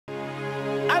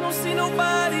don't see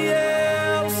nobody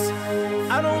else.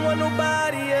 I don't want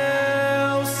nobody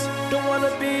else. Don't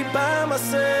wanna be by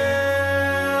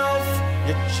myself.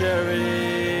 You're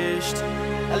cherished.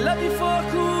 I love you for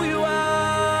who you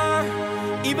are.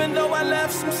 Even though I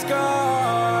left some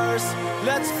scars,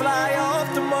 let's fly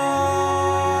off to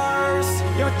Mars.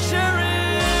 You're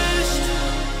cherished.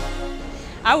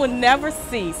 I will never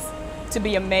cease to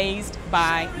be amazed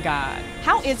by God.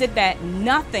 How is it that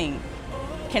nothing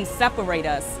can separate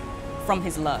us from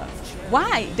His love?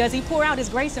 Why does He pour out His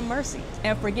grace and mercy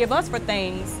and forgive us for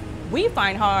things we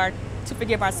find hard to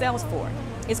forgive ourselves for?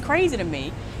 It's crazy to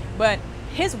me, but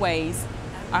His ways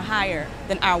are higher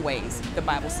than our ways, the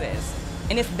Bible says.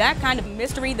 And it's that kind of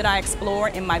mystery that I explore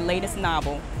in my latest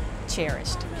novel,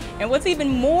 Cherished. And what's even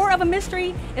more of a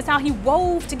mystery is how He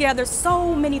wove together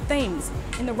so many things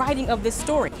in the writing of this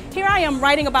story. Here I am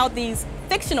writing about these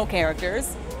fictional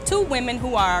characters, two women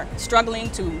who are struggling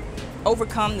to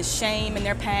overcome the shame in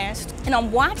their past. And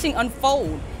I'm watching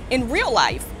unfold in real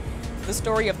life the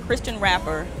story of Christian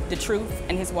rapper Da T.R.U.T.H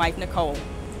and his wife Nicole.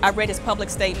 I read his public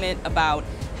statement about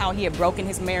how he had broken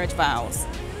his marriage vows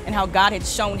and how God had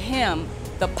shown him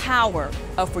the power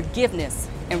of forgiveness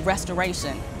and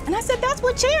restoration. And I said, that's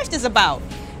what Cherished is about.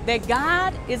 That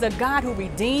God is a God who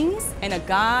redeems and a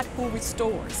God who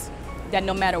restores. That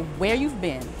no matter where you've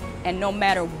been and no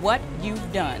matter what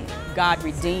you've done, God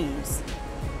redeems,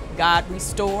 God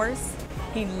restores,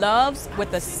 He loves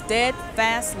with a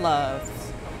steadfast love.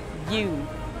 You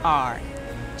are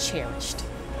cherished.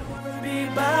 Be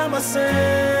by myself.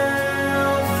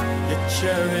 You're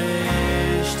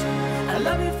cherished. I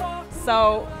love you for.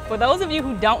 So, for those of you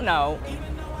who don't know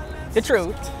the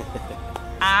truth,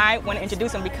 I want to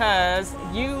introduce him because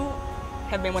you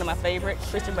have been one of my favorite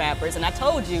Christian rappers, and I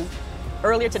told you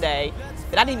earlier today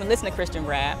that I didn't even listen to Christian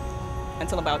rap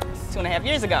until about 2.5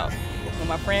 years ago. When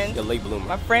my friend, you're a late bloomer.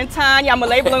 My friend Tanya, I'm a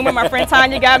late bloomer. My friend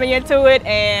Tanya got me into it,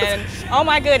 and oh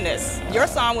my goodness, your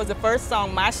song was the first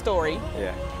song. My Story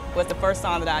was the first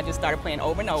song that I just started playing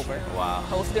over and over. Wow.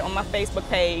 Posted it on my Facebook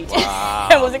page. Wow.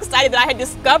 And was excited that I had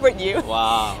discovered you.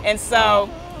 Wow. And so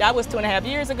that was 2.5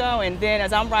 years ago, and then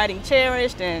as I'm writing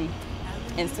Cherished and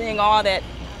seeing all that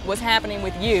was happening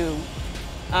with you,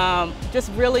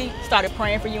 just really started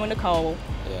praying for you and Nicole.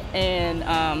 Yeah.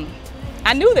 And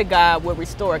I knew that God would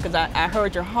restore it because I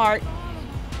heard your heart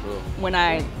when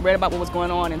I read about what was going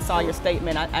on and saw your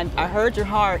statement. I heard your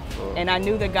heart, and I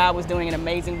knew that God was doing an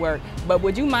amazing work. But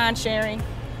would you mind sharing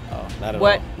not at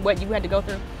all. What you had to go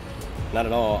through? Not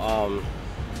at all.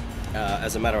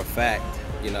 As a matter of fact,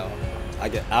 you know,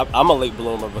 I'm a late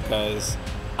bloomer because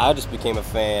I just became a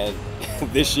fan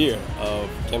this year of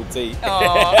Kim T.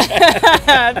 Oh,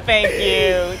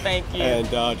 thank you.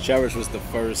 And Cherished was the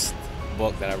first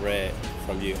book that I read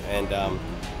from you. And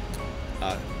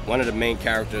one of the main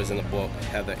characters in the book,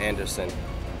 Heather Anderson,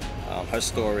 her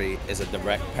story is a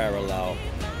direct parallel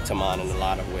to mine in a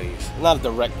lot of ways. Not a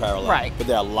direct parallel, right, but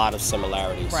there are a lot of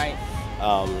similarities. Right.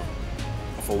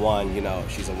 For one, you know,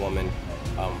 she's a woman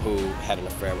who had an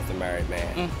affair with a married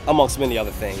man, amongst many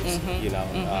other things, you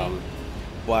know.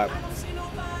 But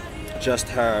just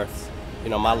her, you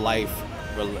know, my life,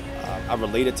 I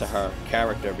related to her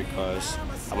character because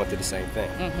I went through the same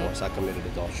thing. Of course, I committed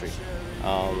adultery.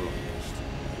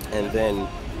 And then,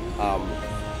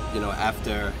 you know,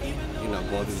 after, you know,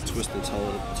 going through the twists and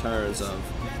turns of,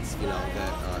 you know,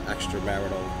 that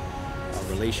extramarital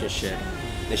relationship,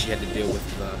 then she had to deal with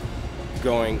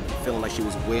feeling like she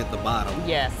was way at the bottom.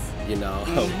 Yes. You know,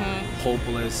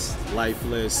 hopeless,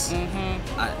 lifeless.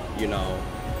 You know,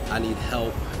 I need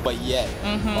help, but yet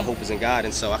my hope is in God,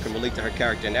 and so I can relate to her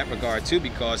character in that regard too,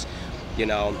 because, you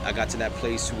know, I got to that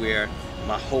place where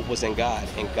my hope was in God,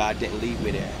 and God didn't leave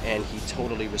me there, and He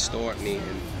totally restored me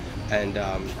and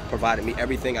provided me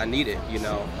everything I needed. You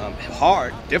know,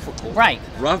 hard, difficult,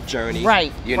 rough journey.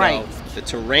 You know, the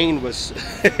terrain was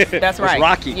that's was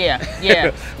rocky.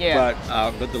 Yeah.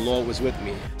 But the Lord was with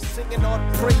me. Singing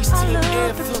on praise team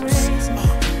anthems,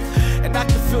 and I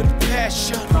can feel the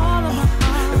passion.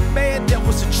 The man that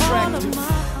was attractive.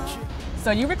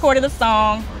 So you recorded a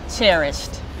song,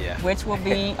 Cherished. Yeah. Which will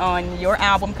be on your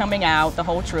album coming out, The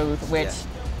Whole Truth, which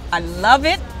I love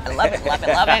it. I love it.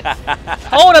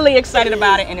 Totally excited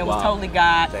about it, and it was totally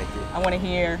God. Thank you. I want to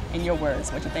hear in your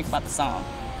words what you think about the song.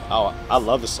 Oh, I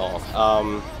love the song.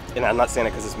 And I'm not saying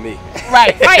it because it's me.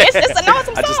 Right. It's an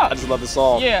awesome song. I just love the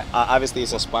song. Yeah. Obviously,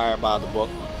 it's inspired by the book,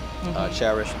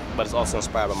 Cherished, but it's also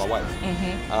inspired by my wife.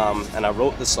 And I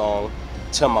wrote the song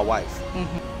to my wife.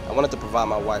 I wanted to provide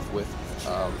my wife with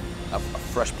a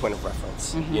fresh point of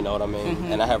reference. You know what I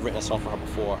mean? And I have written a song for her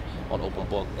before on Open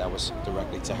Book that was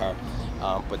directly to her.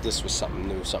 But this was something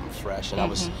new, something fresh. And I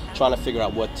was trying to figure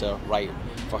out what to write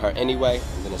for her anyway.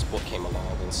 And then this book came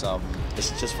along. And so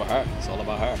it's just for her. It's all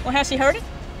about her. Well, has she heard it?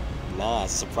 Nah,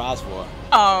 it's a surprise for her.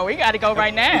 Oh, we got to go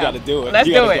right now. We got to do it. Let's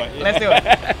do it. Yeah. Let's do it.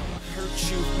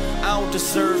 Hurt you, I don't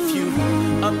deserve you.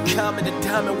 Uncommon, a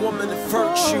diamond woman of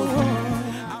virtue.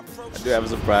 I do have a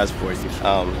surprise for you.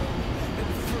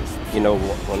 You know,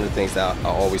 one of the things that I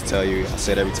always tell you, I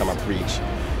say it every time I preach,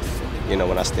 you know,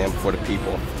 when I stand before the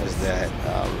people, is that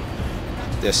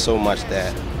there's so much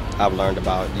that I've learned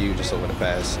about you just over the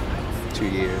past 2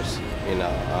 years, you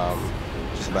know,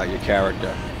 just about your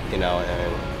character, you know,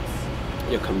 and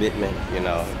your commitment, you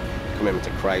know, commitment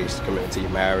to Christ, commitment to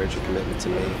your marriage, your commitment to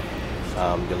me,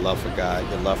 your love for God,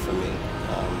 your love for me.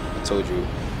 I told you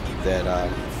that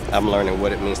I'm learning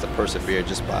what it means to persevere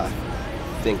just by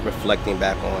reflecting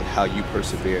back on how you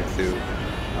persevered through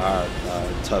our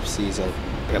tough season.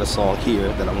 I got a song here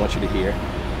that I want you to hear,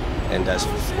 and that's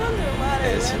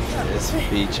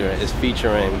it's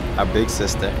featuring our big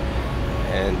sister.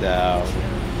 And all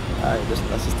right,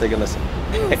 let's just take a listen.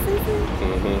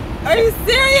 Are you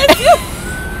serious?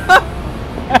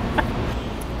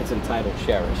 It's entitled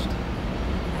Cherished.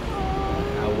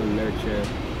 I will nurture,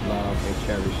 love, and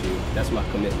cherish you. That's my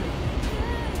commitment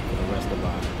for the rest of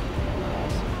our lives.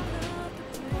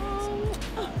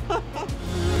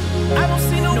 I don't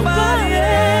see nobody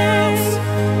else.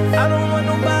 I don't want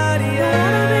nobody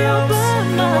else. I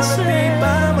wanna be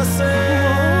by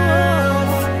myself.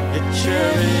 You're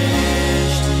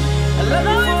cherished. I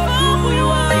love you for who you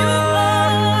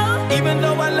are. Even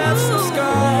though I left some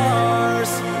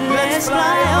scars, let's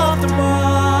fly off to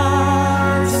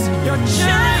Mars. You're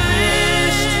cherished.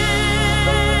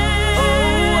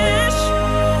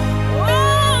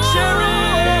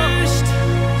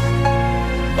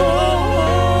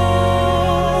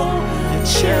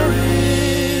 Cherished.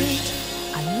 Cherished.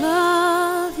 I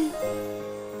love you.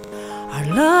 Our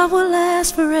love will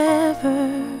last forever.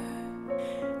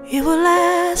 It will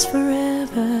last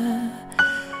forever.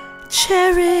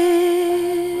 Cherished.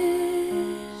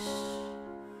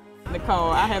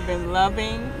 Nicole, I have been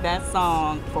loving that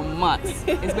song for months.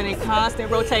 It's been in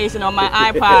constant rotation on my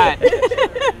iPod.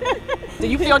 Do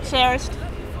you feel cherished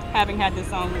having had this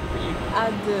song written for you?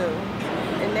 I do.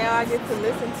 And now I get to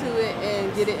listen to it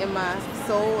and get it in my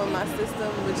soul and my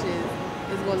system, which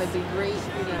is going to be great,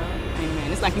 you know.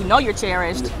 Amen. It's like you know you're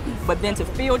cherished, but then to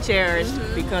feel cherished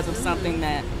because of something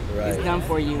that is done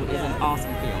for you is an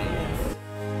awesome feeling.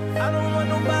 I don't want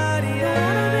nobody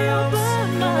else. I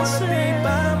wanna be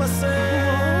by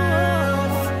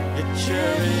myself. You're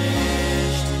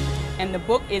cherished. And the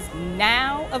book is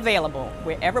now available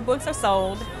wherever books are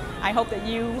sold. I hope that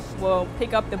you will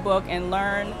pick up the book and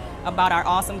learn about our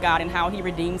awesome God and how He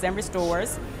redeems and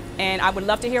restores. And I would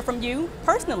love to hear from you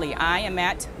personally. I am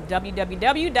at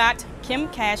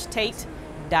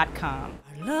www.KimCashTate.com.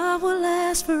 Our love will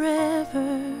last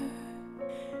forever.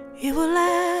 It will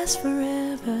last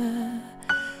forever.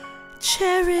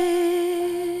 Cherish.